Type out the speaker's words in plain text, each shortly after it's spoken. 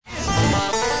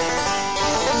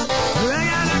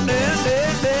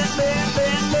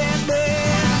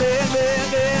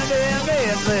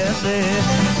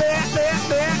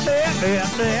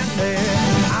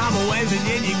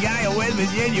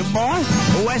Virginia, boy.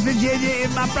 West Virginia is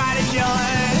my pride and joy.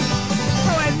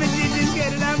 West Virginia's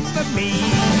good enough for me.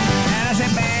 And I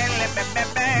said,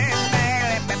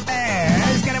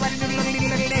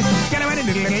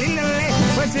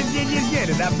 West Virginia's good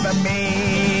enough for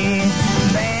me.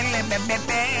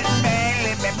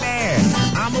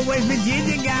 I'm a West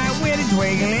Virginia guy with a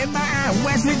twinkle in my eye.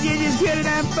 West Virginia's good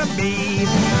enough for me.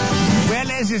 Well,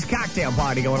 there's this cocktail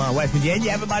party going on in West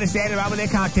Virginia. Everybody standing around with their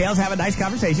cocktails, having a nice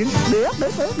conversation. Well,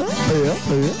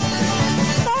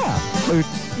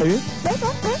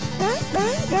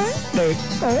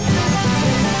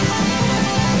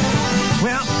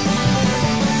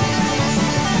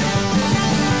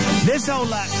 this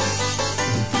old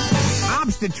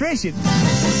obstetrician,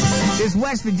 this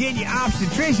West Virginia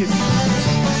obstetrician,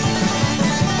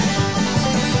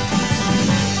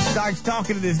 starts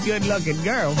talking to this good-looking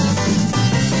girl,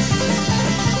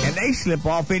 and they slip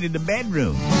off into the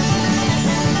bedroom.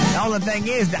 The only thing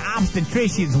is, the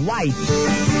obstetrician's wife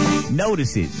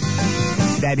notices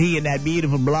that he and that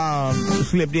beautiful blonde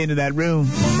slipped into that room.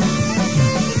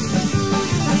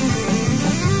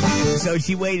 So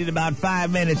she waited about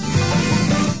 5 minutes.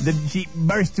 She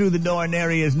burst through the door, and there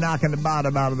he is knocking the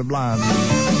bottom out of the blonde.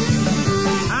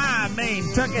 I mean,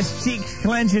 took his cheeks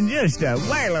clenching, just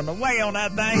wailing away on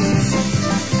that thing.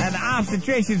 And the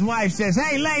obstetrician's wife says,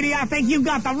 "Hey, lady, I think you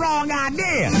got the wrong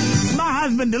idea. My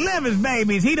husband delivers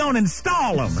babies. He don't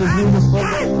install them."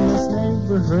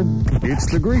 It's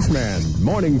the Greasman.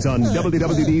 Mornings on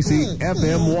WWDC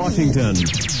FM Washington.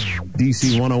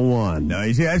 DC101. No,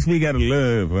 you see, that's what we gotta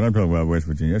love. When I'm talking about West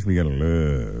Virginia, that's what we gotta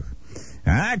love.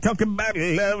 I talk about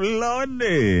love, Lord.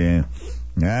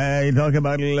 I talk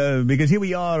about love because here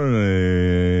we are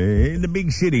in the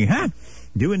big city, huh?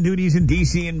 Doing duties in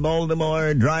D.C. and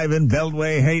Baltimore, driving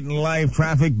Beltway, hating life,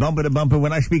 traffic, bumper to bumper.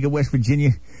 When I speak of West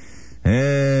Virginia,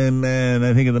 man,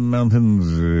 I think of the mountains.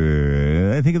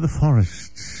 I think of the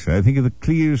forests. I think of the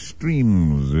clear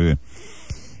streams.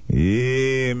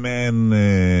 Man,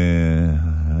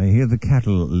 I hear the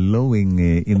cattle lowing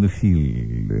in the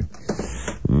field.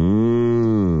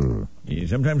 Yeah,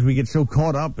 sometimes we get so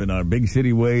caught up in our big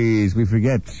city ways, we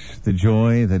forget the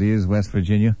joy that is West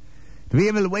Virginia. To be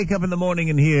able to wake up in the morning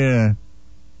and hear...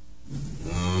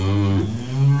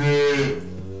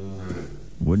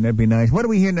 Wouldn't that be nice? What do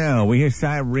we hear now? We hear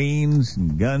sirens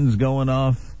and guns going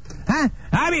off. Huh?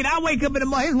 I mean, I wake up in the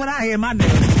morning, here's what I hear in my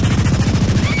neighborhood.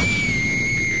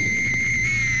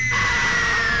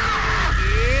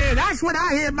 That's what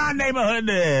I hear in my neighborhood.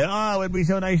 Oh, it would be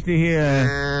so nice to hear.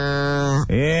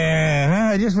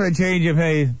 Yeah, just for a change of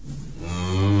pace.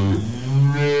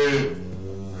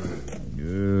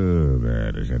 Oh,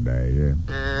 that is a nice.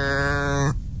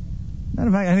 Matter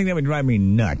of fact, I think that would drive me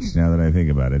nuts now that I think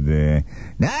about it. Now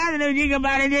that I think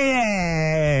about it,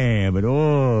 yeah. But,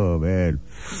 oh, man.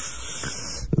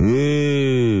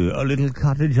 A little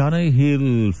cottage on a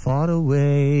hill far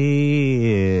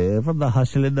away from the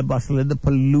hustle and the bustle and the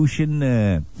pollution.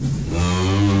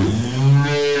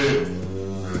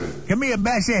 Come here,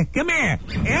 Bessie. Come here.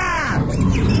 Yeah.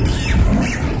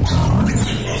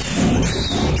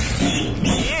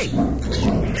 Hey.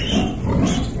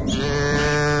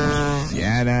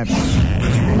 Shut up.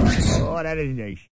 Oh, that is nice.